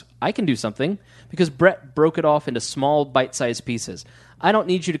sucks. I can do something, because Brett broke it off into small, bite-sized pieces. I don't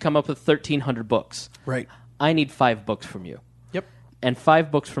need you to come up with 1,300 books. Right. I need 5 books from you. Yep. And 5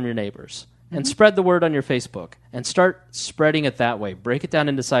 books from your neighbors. And spread the word on your Facebook. And start spreading it that way. Break it down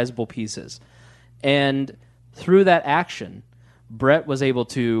into sizable pieces. And through that action, Brett was able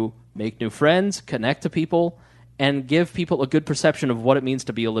to make new friends, connect to people, and give people a good perception of what it means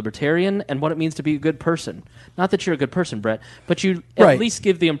to be a libertarian and what it means to be a good person. Not that you're a good person, Brett, but you at least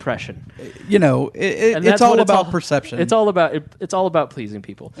give the impression. It's all about perception. It's all about pleasing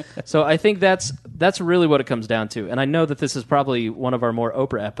people. So I think that's really what it comes down to. And I know that this is probably one of our more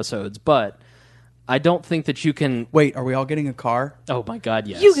Oprah episodes, but I don't think that you can. Wait, are we all getting a car? Oh my God,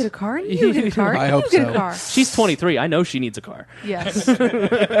 yes. You get a car, and you get a car, I and hope you get so. a car. She's 23. I know she needs a car. Yes.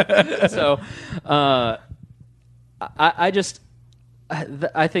 So,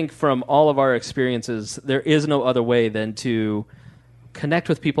 I think from all of our experiences, there is no other way than to connect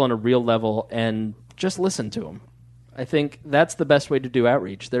with people on a real level and just listen to them. I think that's the best way to do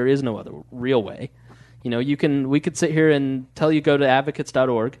outreach. There is no other real way. We could sit here and tell you go to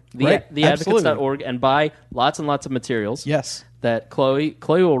advocates.org, theadvocates.org, and buy lots and lots of materials. Yes. That Chloe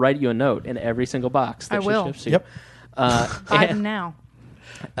will write you a note in every single box that I she will. ships you. Yep. Buy them now.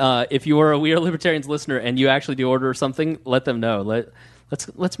 If you are a We Are Libertarians listener and you actually do order something, let them know.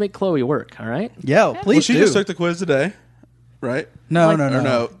 Let's make Chloe work. All right. Yeah, please Well, she do. just took the quiz today, right? No. Or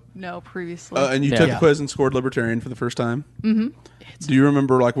no. No, previously. And you took the quiz and scored libertarian for the first time. Mm-hmm. Do you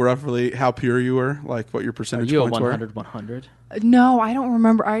remember roughly how pure you were? Like what your Are percentage you a points were? 100? No, I don't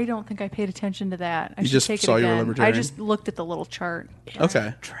remember. I don't think I paid attention to that. I You should just take saw it you were again. libertarian? I just looked at the little chart.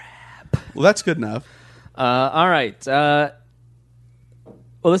 Okay. Well, that's good enough. All right. Well,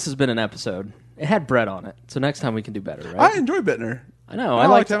 this has been an episode. It had Brett on it, so next time we can do better, right? I enjoy Bittner. I know. I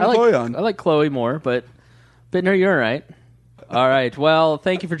liked having Chloe on. I like Chloe more, but Bittner, you're all right. All right. Well,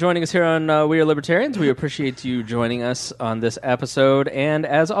 thank you for joining us here on We Are Libertarians. We appreciate you joining us on this episode, and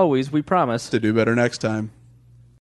as always, we promise To do better next time.